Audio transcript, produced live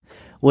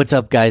What's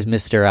up, guys?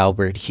 Mr.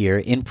 Albert here.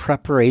 In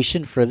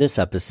preparation for this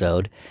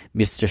episode,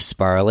 Mr.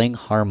 Sparling,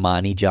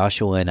 Harmani,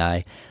 Joshua, and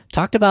I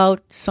talked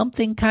about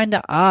something kind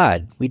of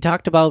odd. We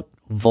talked about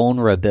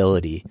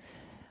vulnerability.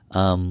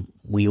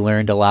 We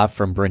learned a lot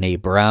from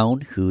Brene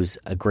Brown, who's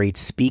a great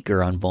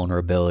speaker on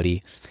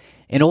vulnerability,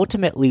 and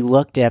ultimately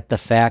looked at the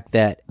fact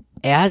that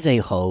as a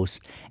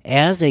host,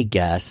 as a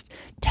guest,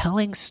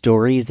 telling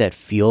stories that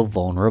feel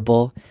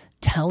vulnerable,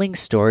 telling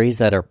stories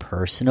that are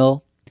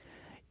personal,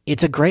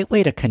 it's a great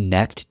way to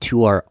connect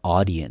to our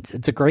audience.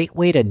 It's a great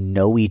way to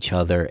know each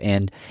other.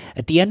 And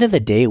at the end of the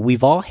day,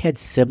 we've all had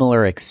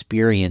similar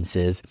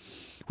experiences.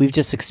 We've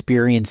just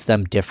experienced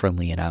them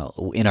differently in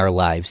our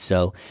lives.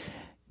 So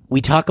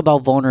we talk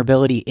about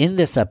vulnerability in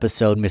this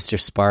episode. Mr.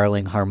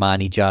 Sparling,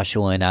 Harmani,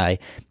 Joshua, and I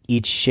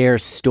each share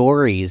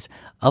stories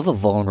of a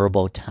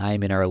vulnerable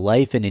time in our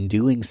life. And in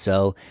doing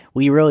so,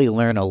 we really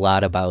learn a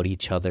lot about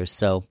each other.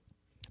 So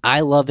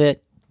I love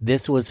it.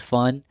 This was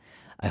fun.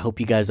 I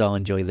hope you guys all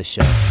enjoy the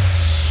show.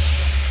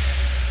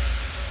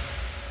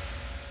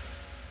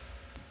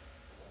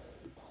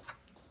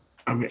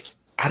 I mean,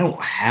 I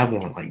don't have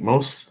one. Like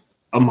most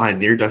of my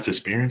near-death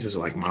experiences are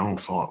like my own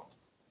fault.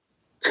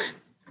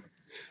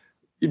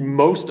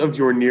 Most of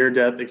your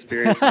near-death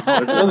experiences.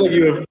 So it sounds like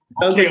you have.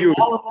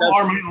 All of them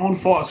are my own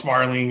fault,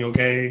 Sparling.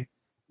 Okay.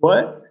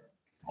 What?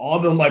 All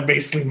of them like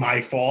basically my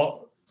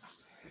fault.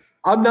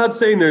 I'm not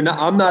saying they're not.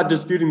 I'm not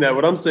disputing that.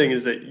 What I'm saying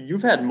is that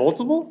you've had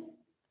multiple.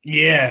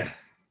 Yeah.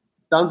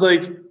 Sounds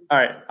like, all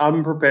right,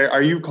 I'm prepared.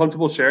 Are you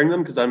comfortable sharing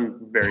them? Because I'm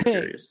very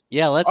curious.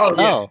 Yeah, let's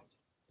go.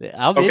 Yeah.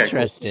 I'm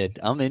interested.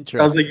 Cool.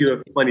 Sounds like you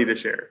have plenty to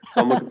share. So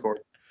I'm looking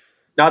forward.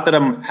 Not that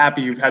I'm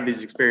happy you've had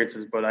these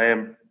experiences, but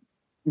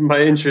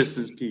my interest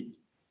is piqued.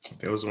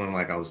 There was one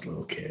like I was a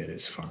little kid.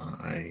 It's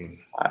fine.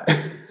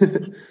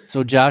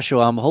 So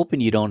Joshua, I'm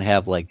hoping you don't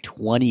have like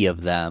 20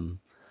 of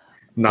them.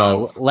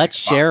 No. Let's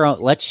share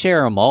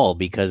them all,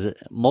 because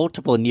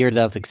multiple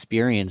near-death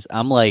experience.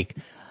 I'm like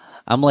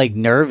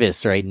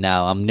nervous right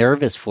now. I'm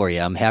nervous for you.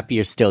 I'm happy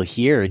you're still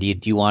here. Do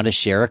you want to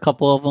share a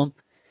couple of them?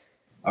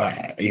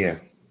 Yeah.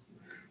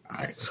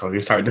 All right. So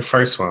you start the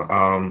first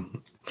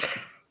one.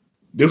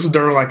 This was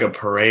during like a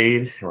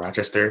parade in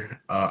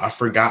Rochester. I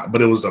forgot,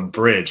 but it was a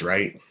bridge,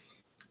 right?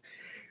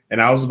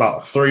 And I was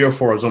about 3 or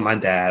 4. I was with my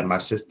dad, my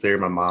sister,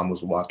 my mom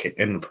was walking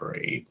in the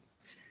parade.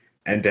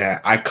 And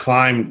I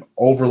climbed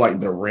over like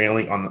the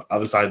railing on the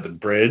other side of the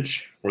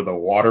bridge where the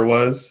water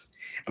was.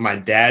 And my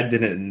dad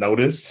didn't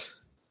notice.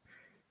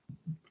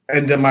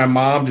 And then my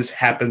mom just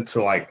happened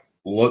to like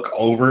look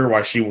over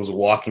while she was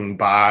walking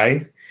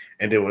by,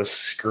 and it was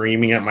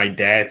screaming at my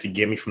dad to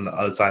get me from the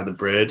other side of the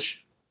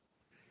bridge.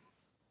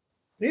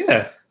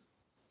 Yeah.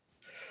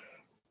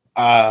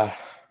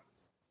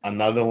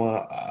 Another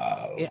one.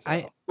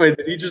 Wait,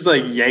 did he just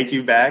like yank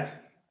you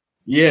back?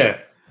 Yeah.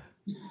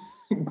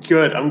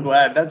 Good. I'm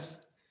glad. I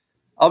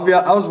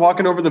was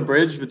walking over the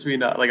bridge between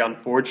like on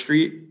Ford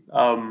Street,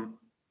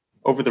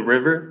 over the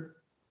river.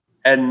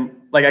 And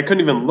like I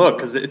couldn't even look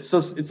because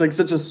it's like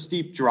such a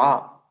steep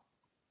drop.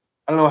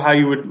 I don't know how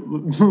you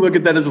would look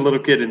at that as a little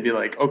kid and be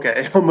like,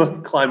 okay, I'm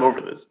gonna climb over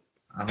this.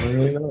 I don't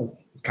really know.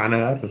 Kind of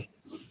happened.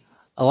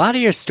 A lot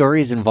of your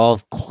stories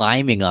involve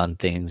climbing on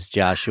things,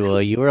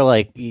 Joshua. You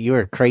were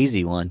a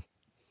crazy one.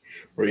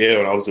 Well, yeah,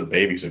 when I was a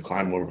baby, I used to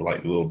climb over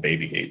like little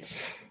baby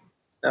gates.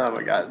 Oh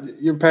my God,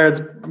 your parents,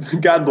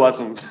 God bless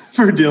them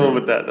for dealing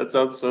with that. That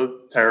sounds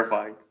so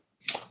terrifying.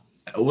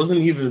 It wasn't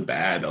even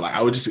bad. Like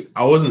I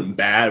wasn't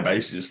bad, but I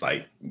used to just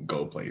like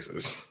go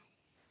places.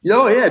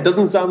 Yeah, it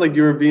doesn't sound like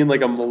you were being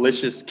like a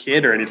malicious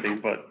kid or anything,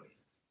 but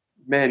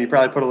man, you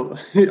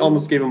probably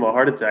almost gave him a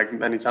heart attack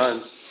many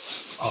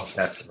times. Oh,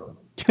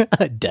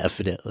 definitely.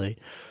 Definitely.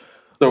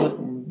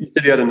 So you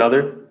said you had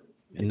another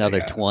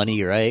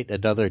 20, right?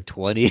 Another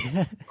 20.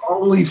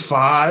 Only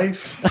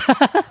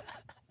 5.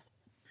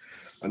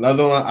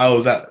 Another one. I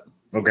was at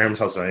my grandma's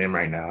house where I am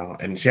right now,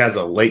 and she has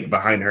a lake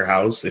behind her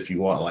house. If you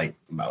want like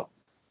about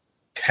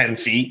 10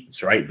 feet,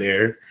 it's right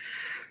there.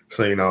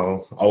 So,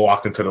 I'll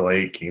walk into the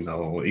lake,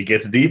 it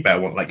gets deep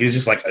at one. Like, it's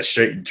just like a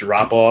straight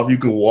drop off. You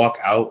can walk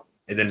out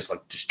and then it's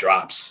like just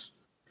drops.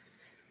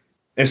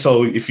 And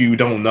so if you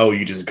don't know,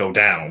 you just go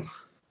down.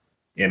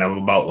 And I'm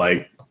about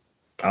like,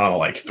 I don't know,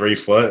 like 3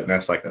 foot. And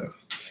that's like a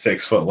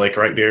 6-foot lake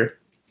right there.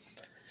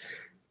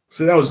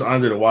 So that was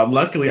under the water.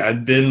 Luckily, I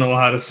didn't know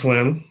how to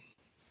swim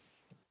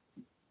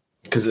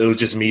because it was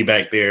just me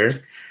back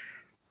there.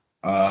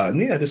 I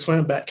just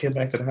swam back, came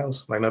back to the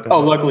house like nothing. Oh,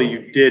 luckily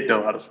you did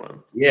know how to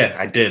swim. Yeah,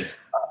 I did.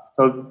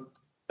 So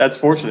that's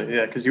fortunate,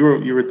 yeah, because you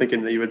were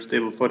thinking that you had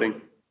stable footing,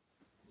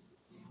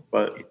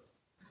 but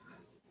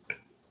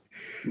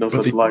no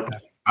such luck.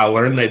 I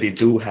learned that they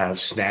do have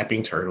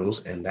snapping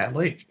turtles in that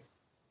lake.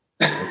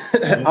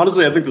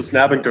 Honestly, I think the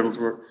snapping turtles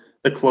were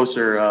the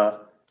closer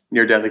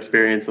near-death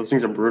experience. Those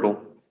things are brutal.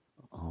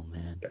 Oh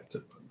man,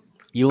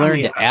 you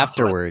learned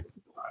afterward.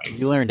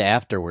 You learned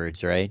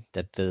afterwards, right?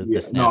 That the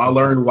no, I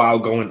learned while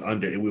going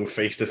under, and we were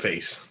face to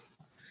face.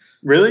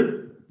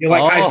 Really?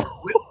 I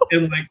slipped,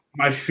 and like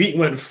my feet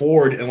went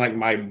forward, and like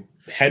my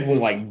head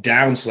went like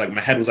down, so like my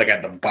head was like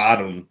at the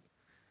bottom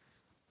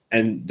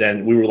and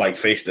then we were like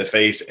face to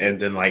face, and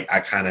then like I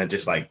kind of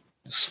just like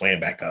swam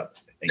back up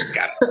and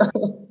got it.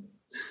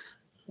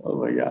 Oh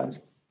my gosh.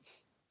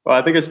 Well,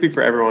 I think I speak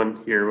for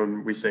everyone here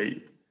when we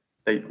say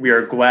that we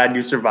are glad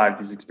you survived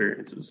these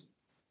experiences.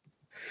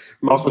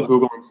 I'm also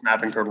Googling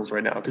snapping turtles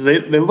right now because they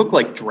look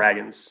like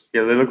dragons.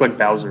 Yeah, they look like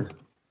Bowser.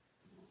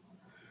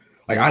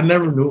 Like I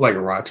never knew like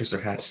Rochester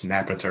had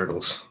snapping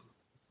turtles.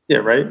 Yeah,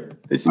 right?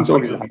 They seem so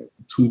exotic.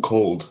 Too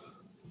cold.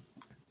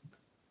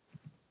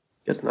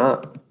 Guess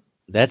not.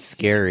 That's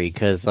scary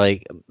because,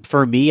 like,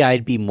 for me,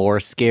 I'd be more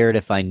scared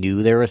if I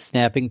knew there were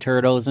snapping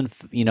turtles and,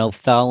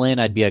 fell in.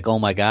 I'd be like, oh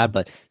my God.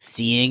 But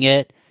seeing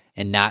it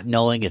and not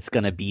knowing it's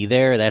going to be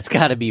there, that's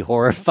got to be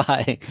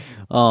horrifying.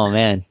 Oh,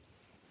 man.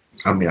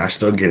 I mean, I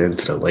still get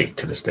into the lake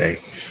to this day.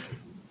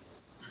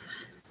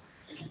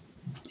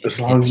 As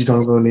long as you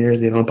don't go near,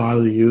 they don't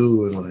bother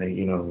you. And,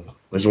 like,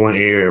 there's one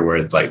area where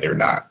it's like they're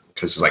not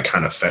because it's like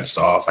kind of fenced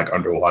off, like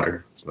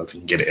underwater. So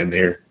nothing can get it in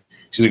there.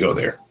 So you go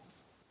there.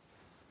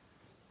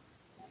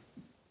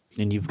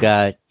 And you've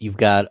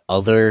got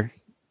other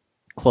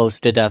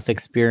close to death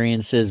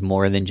experiences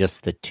more than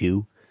just the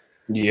two.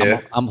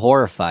 Yeah, I'm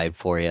horrified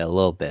for you a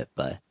little bit,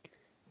 but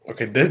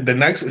okay. The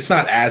next, it's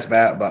not as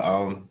bad,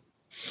 but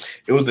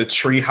it was a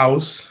tree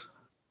house.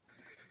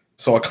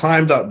 So I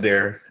climbed up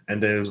there,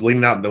 and then it was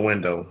leaning out the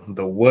window.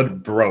 The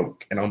wood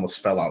broke and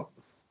almost fell out.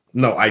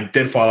 No, I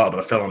did fall out, but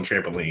I fell on the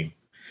trampoline,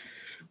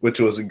 which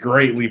was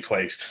greatly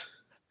placed.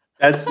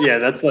 That's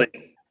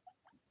like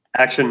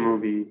action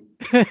movie.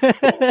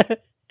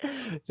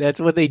 That's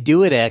what they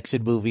do in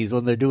action movies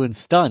when they're doing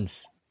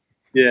stunts.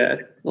 Yeah,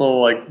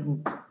 little like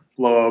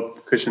blow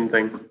up cushion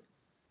thing.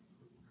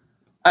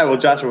 All right, well,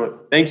 Joshua,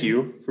 thank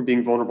you for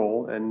being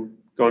vulnerable and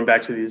going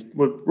back to these.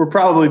 We're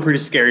probably pretty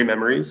scary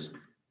memories.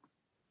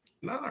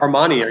 No.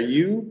 Armani, are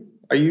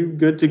you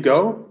good to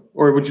go,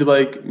 or would you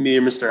like me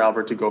or Mr.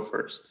 Albert to go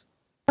first?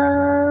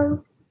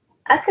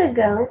 I could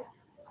go.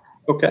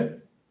 Okay,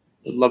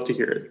 I'd love to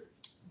hear it.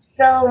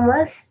 So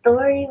my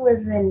story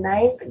was in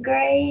 9th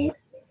grade.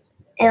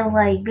 And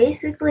like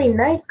basically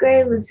 9th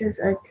grade was just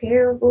a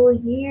terrible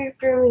year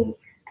for me.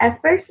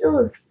 At first it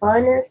was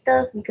fun and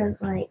stuff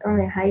because like I'm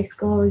in high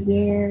school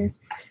again.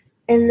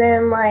 And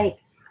then like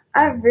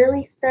I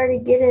really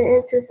started getting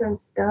into some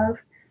stuff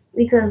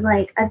because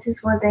like I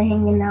just wasn't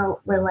hanging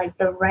out with like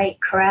the right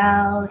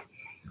crowd.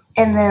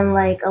 And then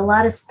like a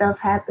lot of stuff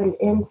happened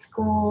in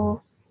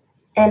school.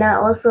 And I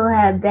also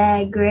had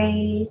bad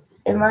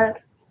grades. And my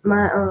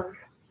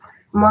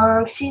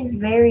mom, she's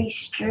very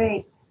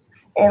strict.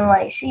 And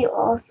like she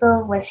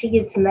also, when she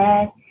gets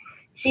mad,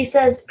 she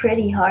says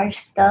pretty harsh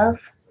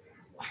stuff.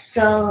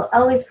 So I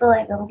always feel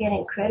like I'm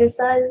getting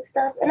criticized and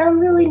stuff. And I'm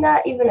really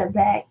not even a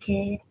bad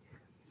kid.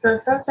 So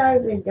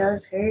sometimes it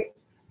does hurt.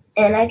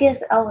 And I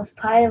guess I was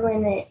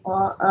piling it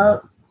all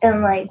up.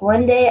 And like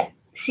one day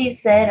she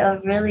said a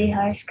really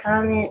harsh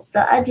comment.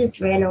 So I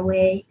just ran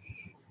away.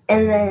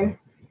 And then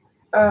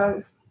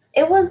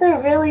it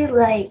wasn't really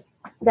like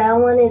that I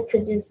wanted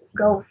to just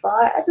go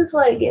far. I just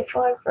wanted to get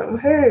far from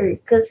her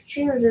because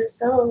she was just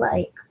so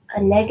like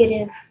a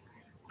negative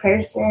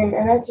person,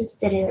 and I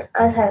just didn't.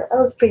 I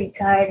was pretty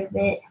tired of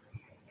it,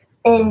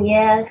 and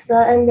yeah, so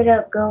I ended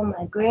up going with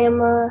my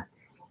grandma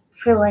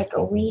for like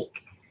a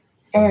week,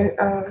 and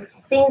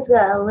things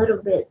got a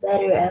little bit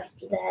better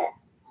after that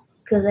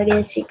because I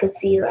guess she could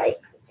see like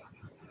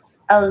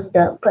I was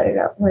done putting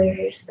up with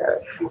her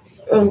stuff,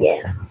 and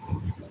yeah.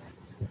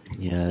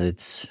 Yeah,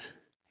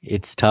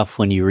 it's tough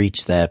when you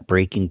reach that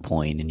breaking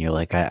point and you're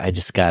like, I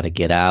just got to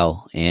get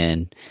out.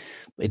 And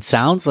it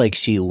sounds like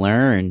she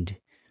learned,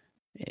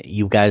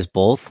 you guys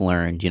both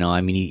learned,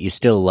 I mean, you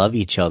still love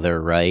each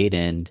other, right?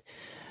 And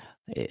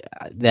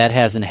that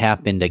hasn't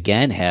happened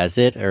again, has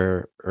it?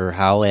 Or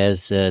how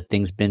has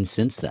things been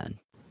since then?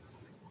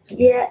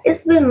 Yeah,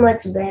 it's been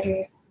much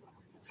better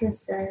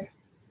since then.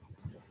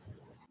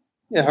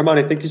 Yeah,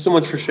 Armani, thank you so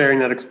much for sharing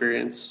that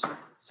experience.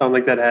 Sound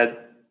like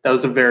that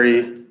was a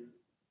very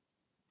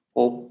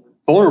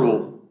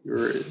vulnerable.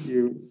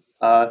 You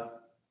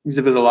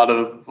exhibited a lot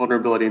of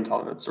vulnerability and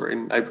telling that story,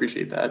 and I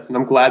appreciate that. And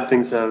I'm glad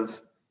things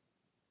have,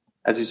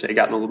 as you say,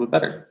 gotten a little bit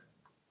better.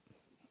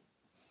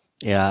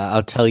 Yeah,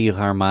 I'll tell you,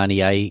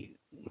 Armani,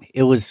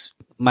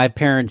 my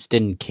parents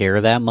didn't care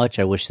that much.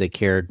 I wish they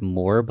cared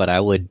more, but I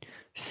would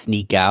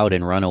sneak out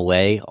and run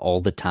away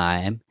all the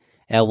time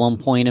at one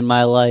point in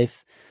my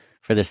life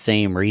for the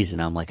same reason.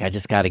 I'm like, I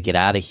just got to get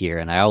out of here.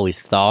 And I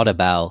always thought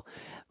about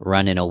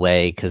running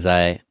away because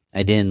I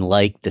didn't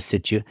like the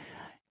situation.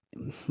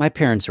 My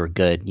parents were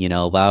good,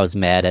 but I was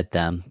mad at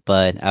them.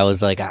 But I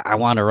was like, I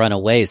want to run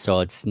away, so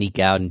I'd sneak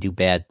out and do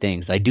bad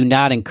things. I do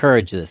not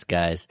encourage this,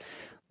 guys,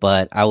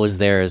 but I was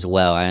there as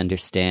well. I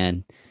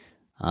understand.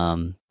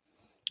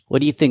 What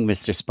do you think,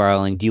 Mr.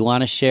 Sparling? Do you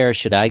want to share or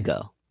should I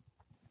go?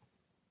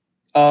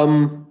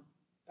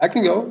 I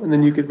can go, and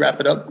then you could wrap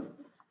it up.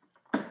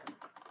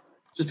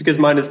 Just because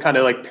mine is kind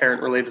of like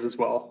parent related as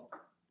well.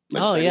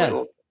 Oh,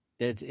 yeah.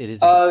 It is.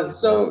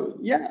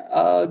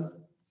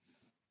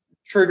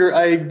 Trigger.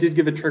 I did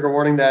give a trigger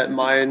warning that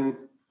mine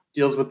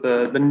deals with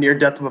the near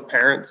death of a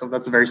parent. So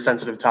that's a very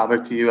sensitive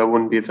topic to you. I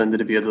wouldn't be offended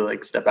if you had to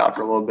like step out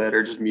for a little bit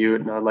or just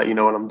mute and I'll let you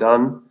know when I'm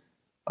done.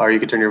 Or you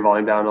could turn your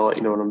volume down and I'll let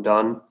you know when I'm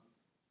done.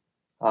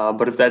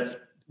 But if that's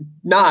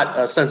not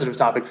a sensitive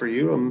topic for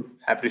you, I'm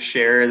happy to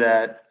share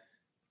that.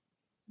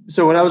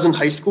 So when I was in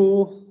high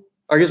school,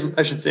 or I guess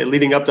I should say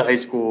leading up to high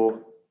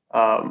school,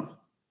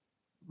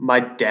 my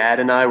dad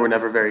and I were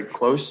never very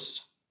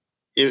close.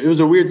 It was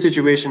a weird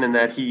situation in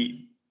that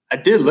I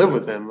did live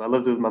with him. I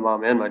lived with my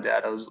mom and my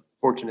dad. I was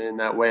fortunate in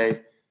that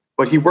way,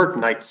 but he worked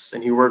nights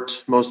and he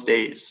worked most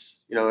days,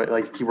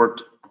 like he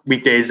worked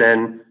weekdays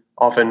and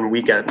often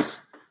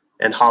weekends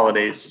and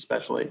holidays,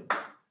 especially.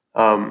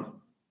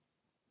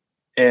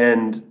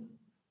 And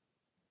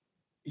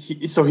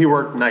he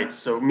worked nights.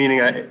 So meaning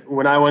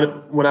when I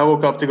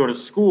woke up to go to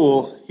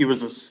school, he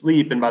was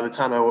asleep. And by the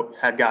time I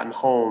had gotten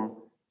home,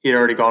 he had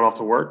already gone off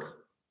to work.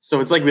 So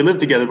it's like we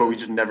lived together, but we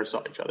just never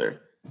saw each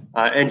other.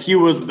 And he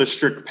was the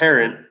strict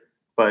parent,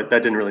 but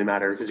that didn't really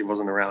matter because he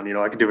wasn't around.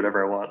 I could do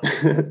whatever I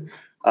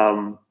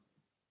want.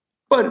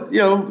 But,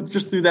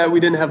 just through that, we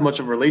didn't have much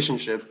of a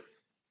relationship.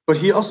 But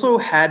he also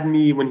had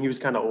me when he was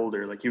kind of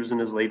older, like he was in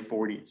his late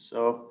 40s.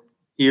 So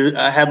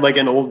I had like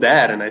an old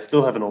dad, and I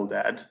still have an old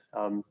dad.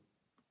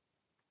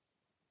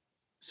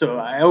 So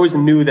I always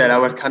knew that I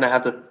would kind of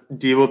have to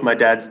deal with my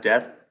dad's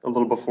death a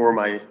little before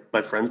my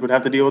friends would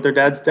have to deal with their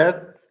dad's death.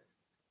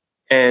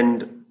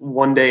 And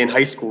one day in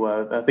high school,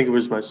 I think it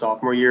was my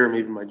sophomore year, or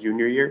maybe my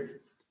junior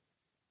year,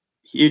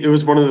 it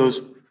was one of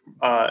those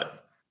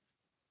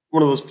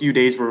few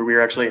days where we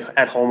were actually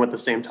at home at the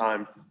same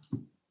time,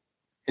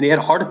 and he had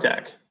a heart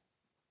attack.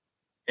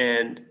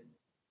 And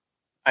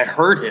I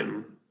heard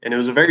him, and it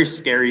was a very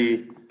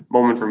scary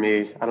moment for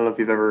me. I don't know if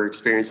you've ever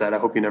experienced that. I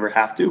hope you never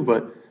have to,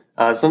 but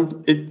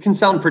it can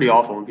sound pretty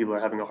awful when people are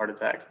having a heart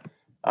attack.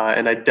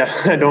 And I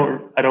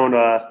don't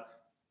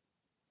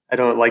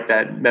like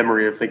that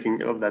memory of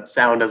thinking of that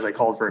sound as I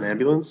called for an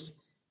ambulance.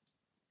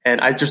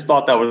 And I just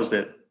thought that was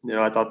it.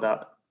 I thought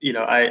that,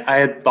 I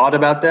had thought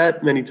about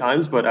that many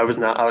times, but I was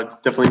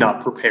definitely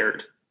not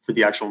prepared for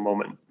the actual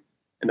moment.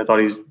 And I thought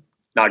he was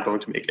not going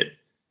to make it.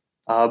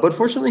 But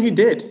fortunately he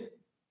did.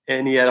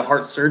 And he had a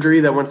heart surgery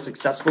that went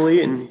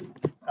successfully. And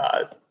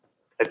I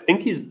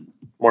think he's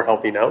more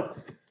healthy now.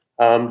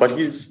 But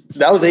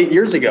that was 8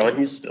 years ago and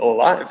he's still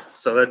alive.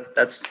 So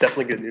that's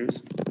definitely good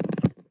news.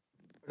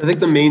 I think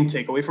the main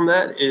takeaway from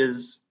that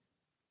is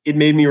it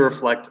made me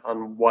reflect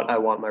on what I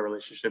want my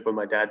relationship with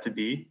my dad to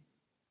be,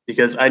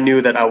 because I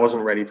knew that I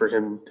wasn't ready for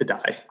him to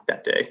die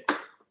that day.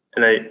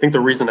 And I think the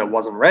reason I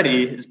wasn't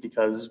ready is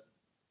because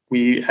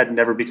we had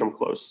never become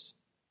close.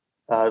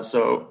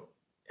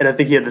 And I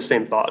think he had the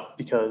same thought,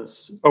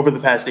 because over the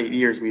past 8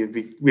 years,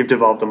 we've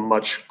developed a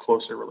much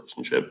closer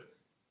relationship.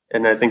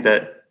 And I think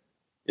that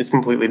it's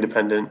completely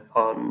dependent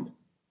on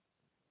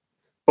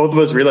both of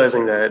us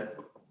realizing that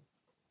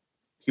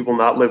he will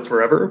not live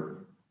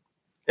forever,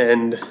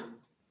 and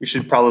we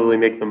should probably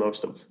make the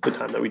most of the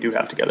time that we do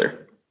have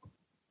together.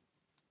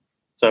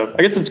 So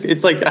I guess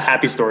it's like a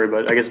happy story,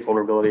 but I guess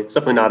vulnerability. It's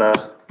definitely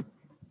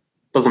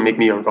doesn't make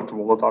me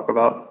uncomfortable to talk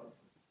about.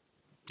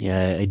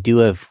 Yeah, I do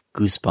have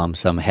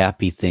goosebumps. I'm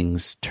happy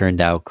things turned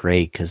out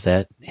great, because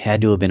that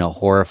had to have been a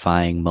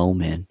horrifying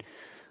moment,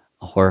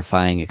 a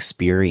horrifying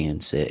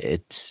experience.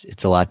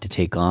 It's a lot to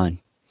take on.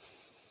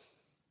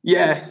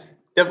 Yeah,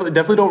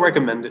 definitely don't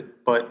recommend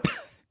it, but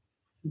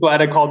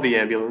glad I called the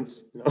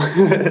ambulance.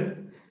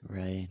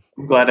 Right.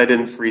 I'm glad I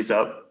didn't freeze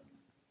up.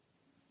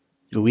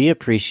 We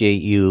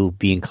appreciate you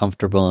being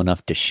comfortable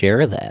enough to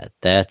share that.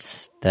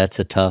 That's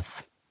a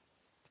tough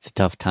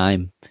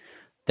time.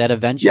 That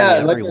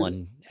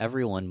eventually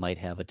everyone might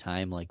have a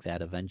time like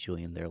that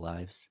eventually in their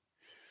lives.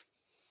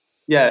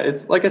 Yeah,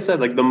 it's like I said,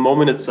 like the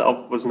moment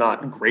itself was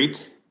not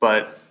great,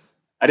 but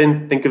I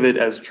didn't think of it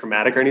as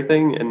traumatic or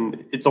anything.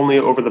 And it's only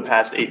over the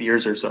past 8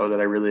 years or so that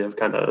I really have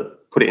kind of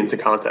put it into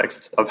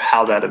context of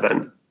how that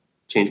event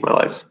changed my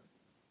life.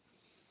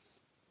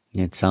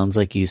 It sounds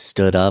like you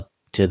stood up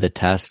to the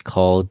test,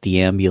 called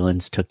the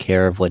ambulance, took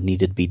care of what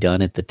needed to be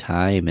done at the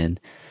time, and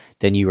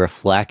then you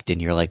reflect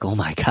and you're like, oh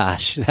my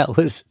gosh, that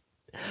was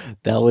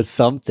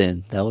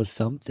something. That was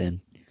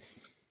something.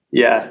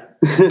 Yeah.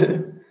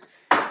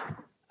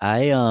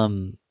 I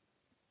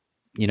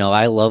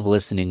love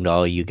listening to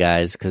all you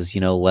guys, because,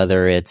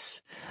 whether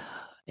it's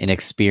an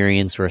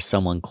experience where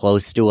someone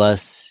close to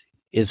us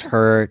is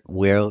hurt,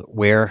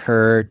 we're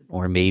hurt,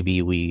 or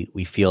maybe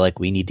we feel like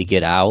we need to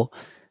get out.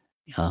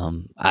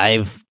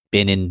 I've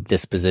been in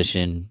this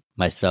position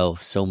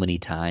myself so many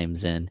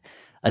times, and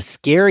a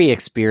scary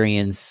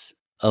experience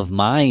of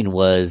mine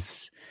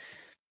was,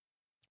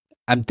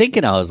 I'm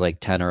thinking I was like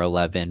 10 or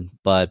 11,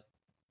 but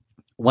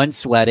went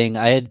sledding.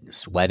 I had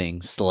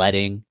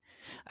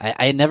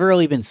never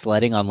really been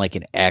sledding on like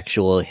an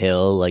actual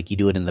hill, like you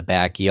do it in the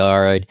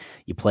backyard,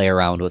 you play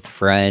around with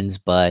friends.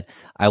 But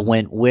I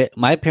went with,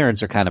 my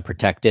parents are kind of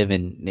protective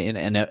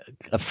and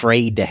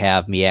afraid to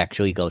have me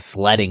actually go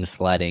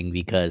sledding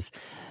because,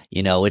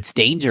 it's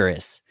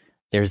dangerous.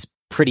 There's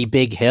pretty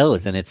big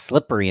hills and it's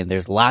slippery and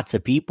there's lots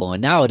of people.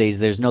 And nowadays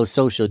there's no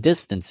social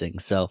distancing,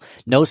 so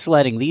no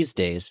sledding these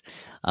days.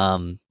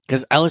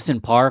 Because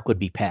Ellison Park would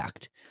be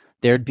packed.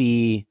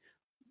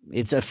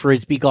 It's a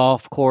frisbee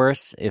golf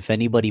course. If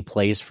anybody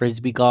plays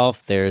frisbee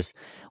golf, there's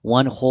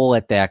one hole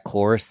at that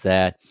course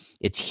that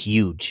it's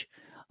huge.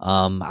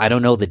 I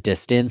don't know the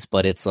distance,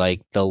 but it's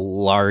like the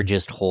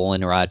largest hole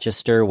in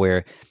Rochester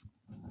where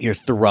you're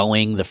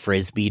throwing the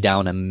frisbee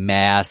down a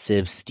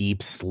massive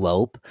steep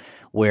slope,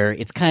 where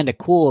it's kind of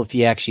cool if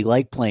you actually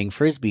like playing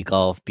frisbee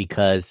golf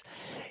because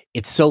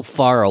it's so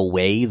far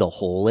away the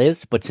hole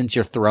is, but since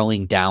you're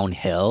throwing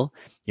downhill,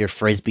 your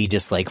frisbee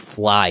just like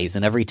flies,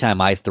 and every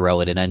time I throw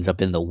it, it ends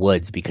up in the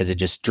woods because it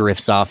just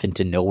drifts off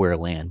into nowhere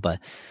land. But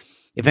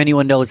if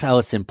anyone knows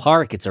Ellison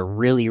Park, it's a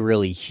really,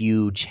 really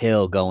huge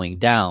hill going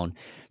down.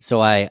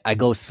 So I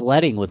go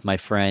sledding with my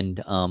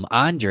friend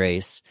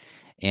Andres,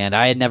 and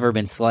I had never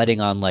been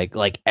sledding on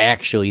like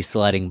actually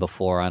sledding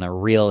before on a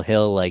real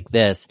hill like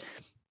this.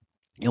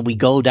 And we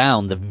go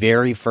down the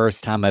very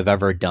first time I've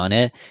ever done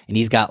it. And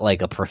he's got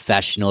like a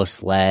professional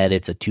sled.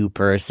 It's a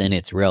 2-person.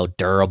 It's real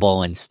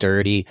durable and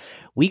sturdy.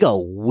 We go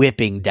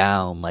whipping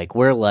down.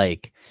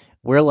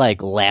 We're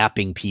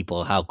lapping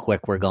people how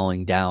quick we're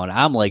going down.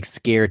 I'm like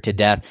scared to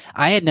death.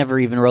 I had never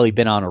even really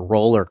been on a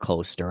roller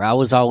coaster. I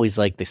was always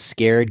like the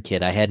scared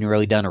kid. I hadn't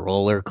really done a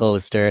roller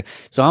coaster.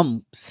 So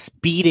I'm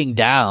speeding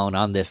down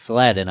on this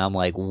sled and I'm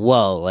like,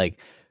 whoa, like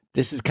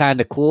this is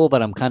kind of cool,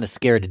 but I'm kind of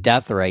scared to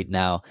death right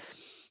now.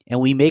 And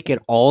we make it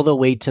all the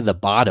way to the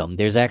bottom.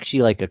 There's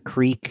actually like a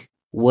creek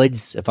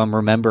woods, if I'm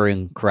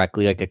remembering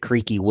correctly, like a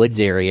creaky woods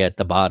area at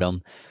the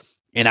bottom.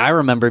 And I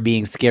remember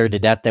being scared to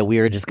death that we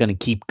were just going to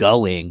keep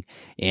going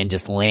and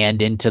just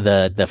land into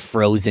the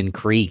frozen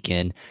creek.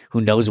 And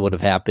who knows what would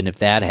have happened if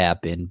that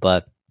happened.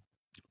 But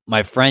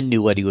my friend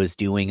knew what he was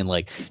doing and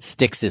like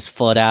sticks his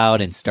foot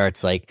out and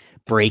starts like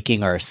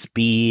braking our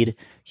speed.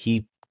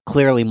 He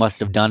clearly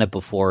must have done it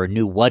before,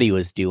 knew what he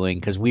was doing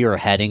because we were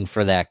heading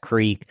for that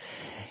creek.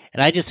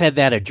 And I just had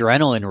that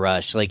adrenaline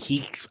rush.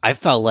 I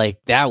felt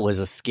like that was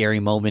a scary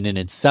moment in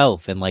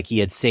itself. And like he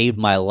had saved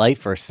my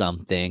life or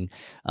something.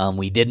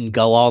 We didn't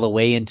go all the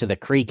way into the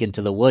creek,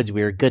 into the woods.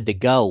 We were good to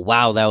go.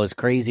 Wow, that was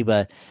crazy.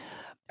 But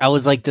I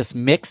was like this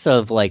mix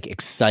of like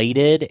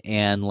excited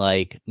and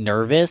like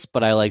nervous.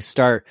 But I like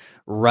start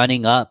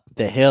running up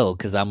the hill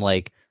because I'm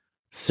like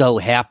so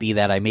happy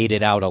that I made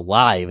it out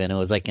alive. And it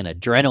was like an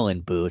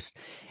adrenaline boost.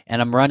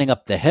 And I'm running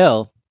up the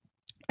hill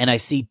and I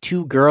see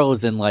 2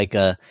 girls in like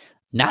a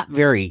not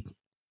very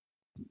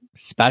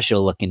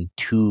special looking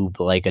tube,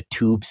 like a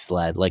tube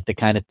sled, like the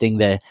kind of thing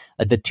that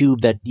the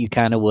tube that you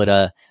kind of would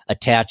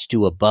attach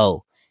to a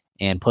bow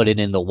and put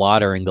it in the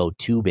water and go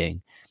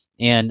tubing.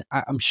 And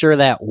I'm sure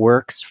that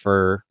works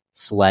for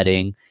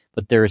sledding,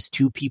 but there's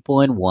 2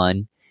 people in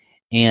one,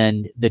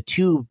 and the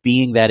tube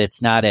being that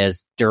it's not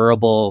as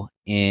durable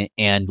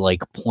and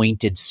like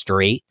pointed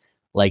straight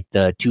like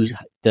the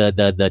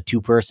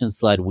 2-person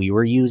sled we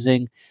were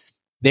using.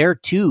 Their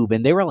tube,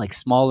 and they were like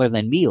smaller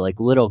than me, like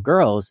little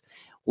girls,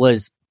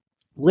 was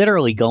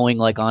literally going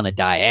like on a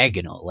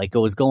diagonal, like it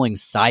was going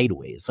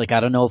sideways. Like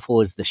I don't know if it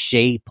was the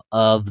shape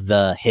of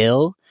the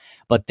hill,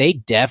 but they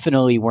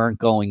definitely weren't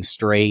going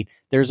straight.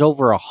 There's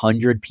over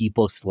 100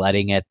 people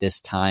sledding at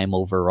this time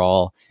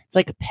overall. It's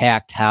like a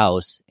packed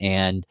house,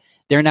 and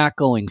they're not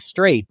going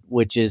straight,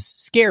 which is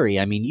scary.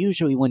 I mean,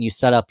 usually when you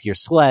set up your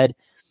sled,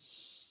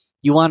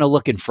 you want to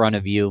look in front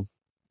of you.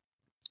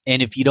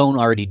 And if you don't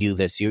already do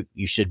this,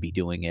 you should be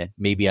doing it.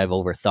 Maybe I've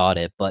overthought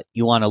it, but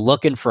you want to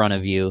look in front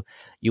of you.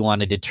 You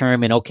want to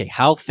determine, okay,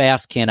 how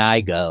fast can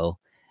I go?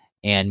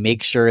 And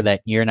make sure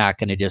that you're not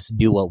going to just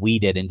do what we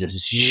did and just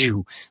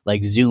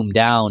zoom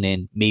down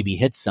and maybe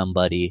hit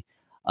somebody.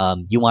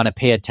 You want to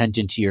pay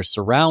attention to your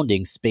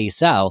surroundings,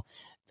 space out.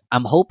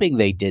 I'm hoping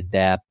they did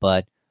that,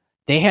 but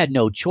they had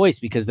no choice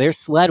because their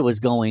sled was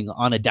going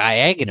on a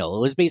diagonal.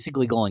 It was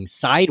basically going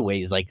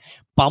sideways, like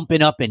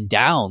bumping up and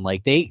down.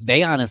 Like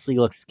they honestly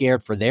look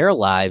scared for their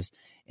lives.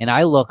 And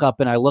I look up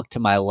and I look to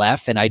my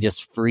left and I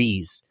just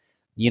freeze.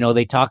 You know,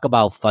 they talk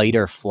about fight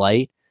or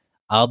flight.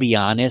 I'll be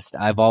honest,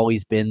 I've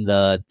always been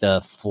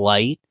the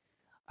flight.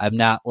 I'm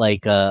not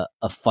like a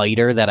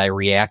fighter that I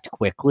react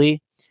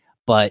quickly,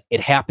 but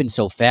it happened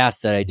so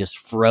fast that I just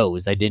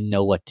froze. I didn't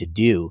know what to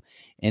do.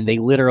 And they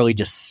literally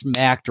just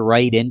smacked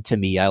right into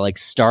me. I like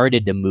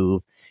started to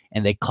move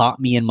and they caught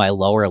me in my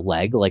lower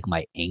leg, like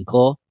my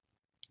ankle.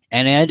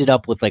 And I ended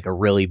up with like a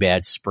really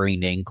bad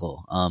sprained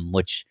ankle,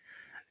 which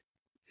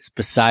is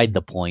beside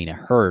the point. It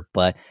hurt,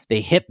 but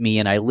they hit me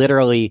and I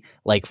literally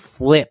like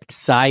flipped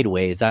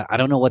sideways. I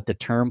don't know what the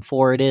term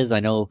for it is. I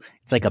know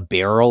it's like a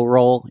barrel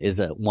roll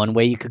is one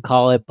way you could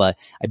call it, but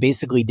I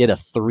basically did a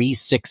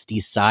 360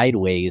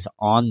 sideways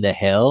on the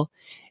hill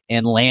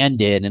and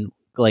landed, and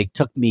like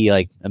took me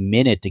like a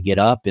minute to get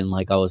up, and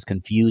like I was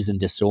confused and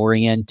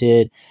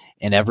disoriented,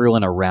 and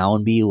everyone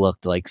around me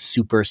looked like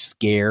super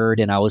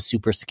scared, and I was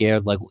super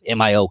scared, like,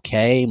 am I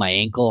okay? My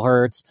ankle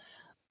hurts.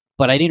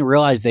 But I didn't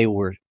realize they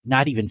were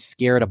not even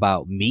scared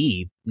about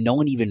me. No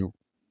one even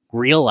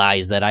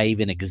realized that I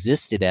even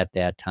existed at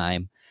that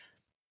time.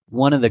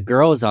 one of the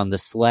girls on the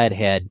sled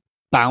had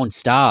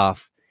bounced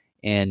off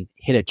and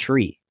hit a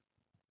tree.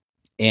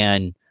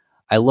 And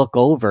I look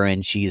over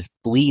and she's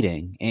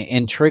bleeding.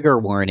 And trigger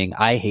warning,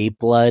 I hate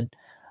blood.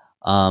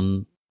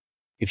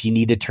 If you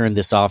need to turn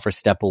this off or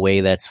step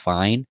away, that's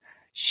fine.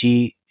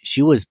 She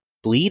was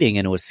bleeding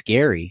and it was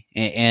scary.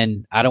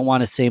 And I don't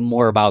want to say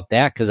more about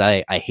that because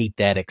I hate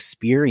that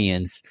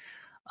experience.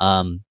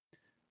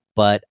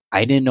 But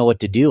I didn't know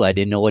what to do. I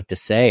didn't know what to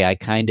say. I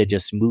kind of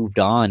just moved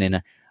on,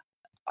 and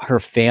her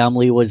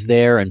family was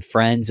there and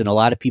friends, and a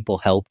lot of people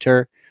helped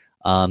her.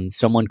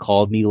 Someone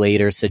called me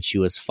later, said she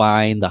was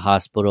fine. The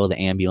hospital, the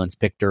ambulance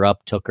picked her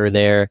up, took her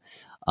there.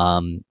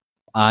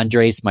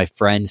 Andres, my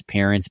friend's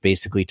parents,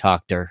 basically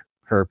talked to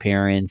her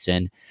parents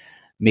and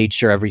made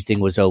sure everything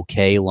was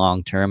okay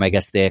long term. I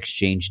guess they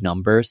exchanged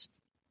numbers,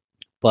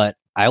 but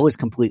I was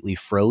completely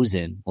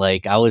frozen.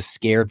 Like, I was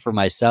scared for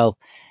myself.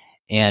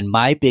 And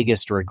my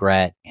biggest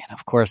regret, and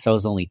of course I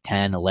was only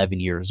 10, 11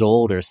 years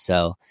old or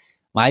so,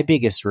 my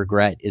biggest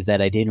regret is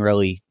that I didn't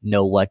really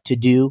know what to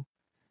do,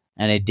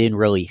 and it didn't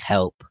really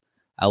help.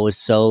 I was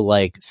so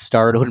like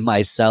startled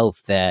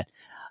myself that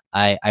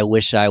I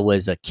wish I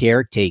was a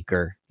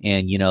caretaker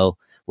and,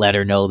 let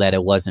her know that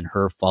it wasn't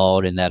her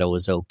fault and that it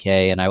was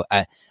okay. And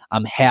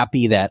I'm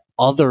happy that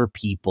other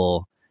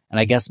people, and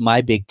I guess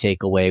my big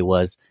takeaway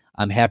was,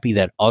 I'm happy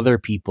that other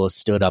people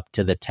stood up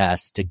to the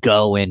test to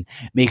go and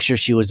make sure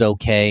she was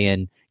okay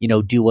and,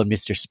 do what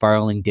Mr.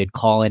 Sparling did,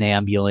 call an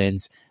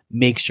ambulance,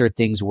 make sure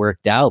things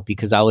worked out,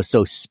 because I was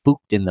so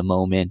spooked in the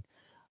moment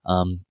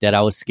that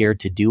I was scared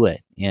to do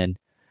it. And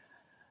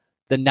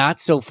the not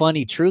so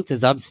funny truth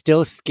is I'm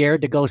still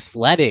scared to go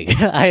sledding.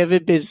 I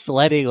haven't been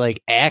sledding,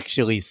 like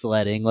actually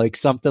sledding, like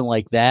something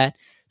like that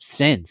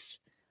since.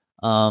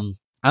 I'm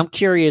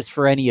curious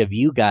for any of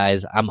you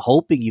guys. I'm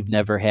hoping you've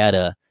never had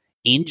a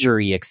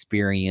injury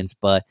experience,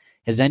 but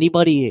has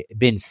anybody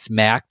been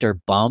smacked or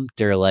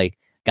bumped or like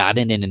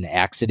gotten in an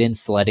accident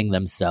sledding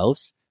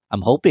themselves?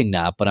 I'm hoping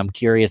not, but I'm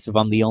curious if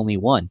I'm the only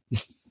one.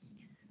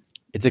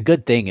 It's a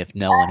good thing if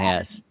no one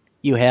has.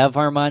 You have,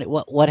 Armani?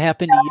 What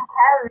happened to you?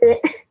 I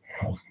haven't.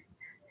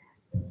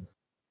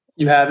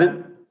 You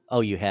haven't?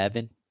 Oh, you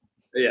haven't?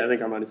 Yeah, I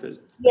think Armani said.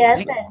 Yeah, I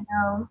said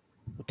no.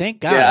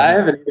 Thank God. Yeah, I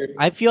haven't.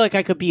 I feel like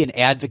I could be an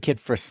advocate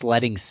for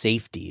sledding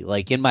safety.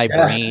 Like in my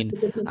brain,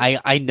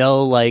 I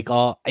know like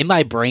in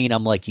my brain,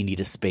 I'm like, you need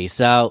to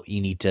space out.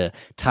 You need to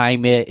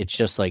time it. It's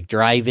just like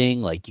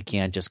driving. Like you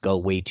can't just go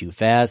way too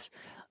fast.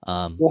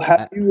 Well,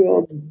 have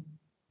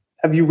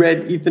you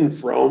read Ethan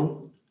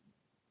Frome?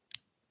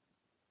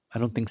 I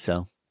don't think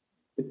so.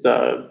 It's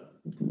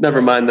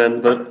never mind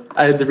then, but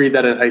I had to read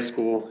that in high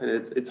school, and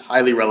it's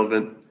highly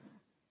relevant.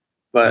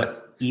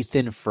 But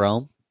Ethan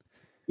Frome?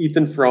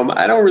 Ethan Frome,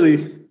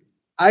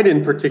 I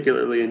didn't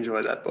particularly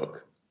enjoy that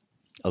book.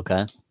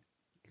 Okay.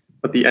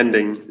 But the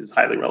ending is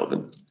highly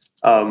relevant.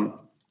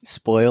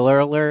 Spoiler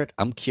alert,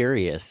 I'm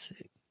curious.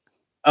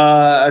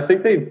 I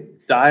think they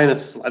die in a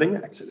sledding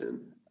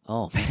accident.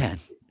 Oh, man.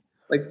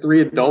 Like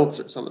 3 adults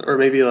or something, or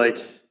maybe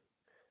like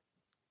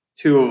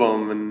 2 of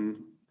them and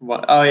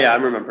what? Oh yeah,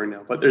 I'm remembering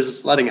now. But there's a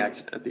sledding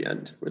accident at the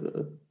end where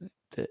the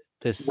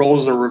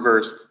roles are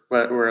reversed,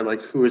 where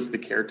like who is the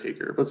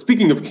caretaker? But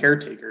speaking of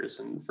caretakers,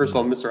 and first of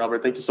all, Mr.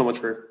 Albert, thank you so much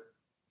for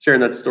sharing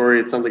that story.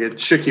 It sounds like it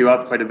shook you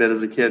up quite a bit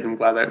as a kid. I'm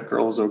glad that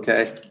girl was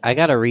okay. I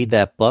got to read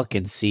that book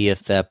and see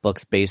if that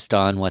book's based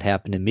on what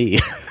happened to me.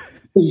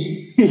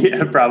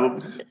 Yeah,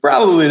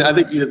 probably. I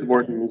think Edith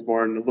Wharton was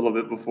born a little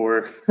bit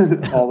before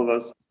all of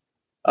us.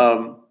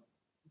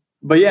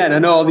 But yeah, and I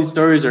know all these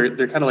stories they're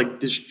kind of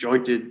like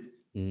disjointed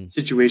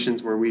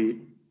situations where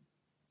we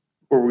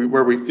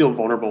feel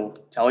vulnerable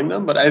telling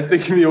them. But I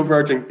think the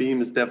overarching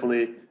theme is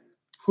definitely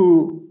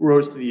who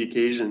rose to the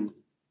occasion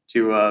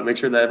to make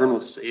sure that everyone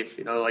was safe.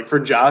 Like for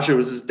Josh, it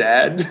was his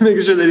dad,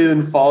 making sure they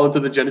didn't fall into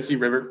the Genesee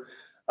River.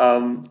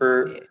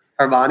 For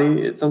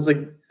Armani, it sounds like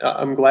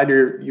I'm glad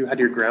you had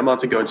your grandma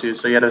to go to,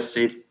 so you had a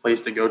safe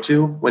place to go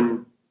to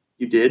when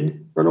you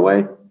did run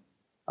away.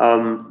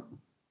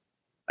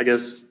 I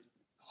guess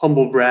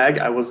humble brag,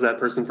 I was that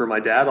person for my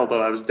dad,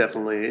 although I was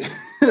definitely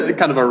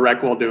kind of a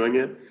wreck while doing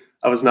it.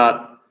 I was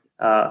not.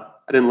 I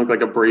didn't look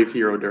like a brave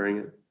hero during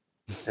it.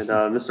 And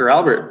Mr.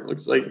 Albert,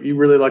 looks like you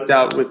really lucked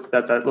out with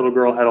that. That little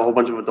girl had a whole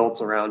bunch of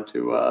adults around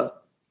to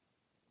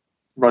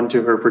run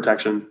to her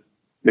protection,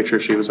 make sure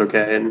she was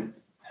okay, and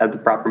had the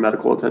proper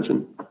medical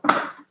attention.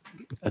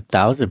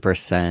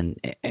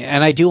 1,000%.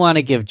 And I do want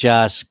to give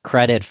Josh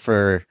credit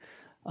for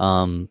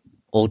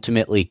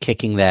ultimately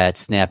kicking that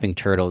snapping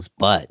turtle's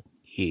butt.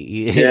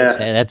 Yeah.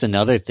 That's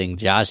another thing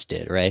Josh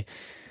did, right?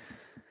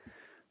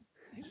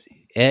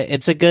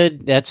 That's a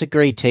great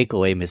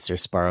takeaway, Mr.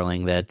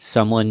 Sparling, that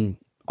someone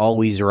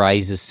always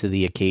rises to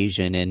the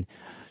occasion. And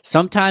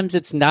sometimes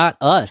it's not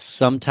us.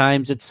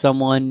 Sometimes it's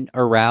someone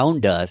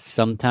around us.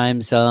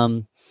 Sometimes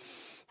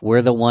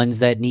we're the ones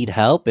that need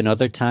help, and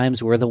other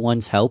times we're the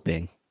ones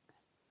helping.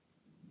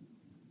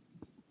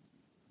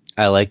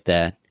 I like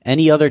that.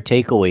 Any other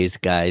takeaways,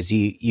 guys?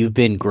 You've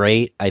been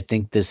great. I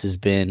think this has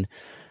been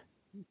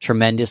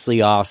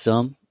tremendously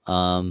awesome.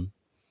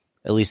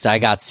 At least I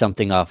got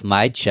something off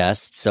my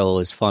chest, so it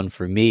was fun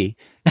for me.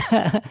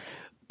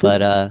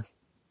 But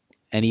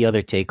any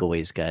other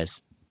takeaways,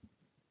 guys?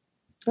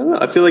 I don't know.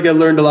 I feel like I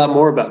learned a lot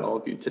more about all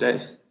of you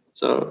today.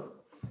 So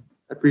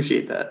I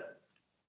appreciate that.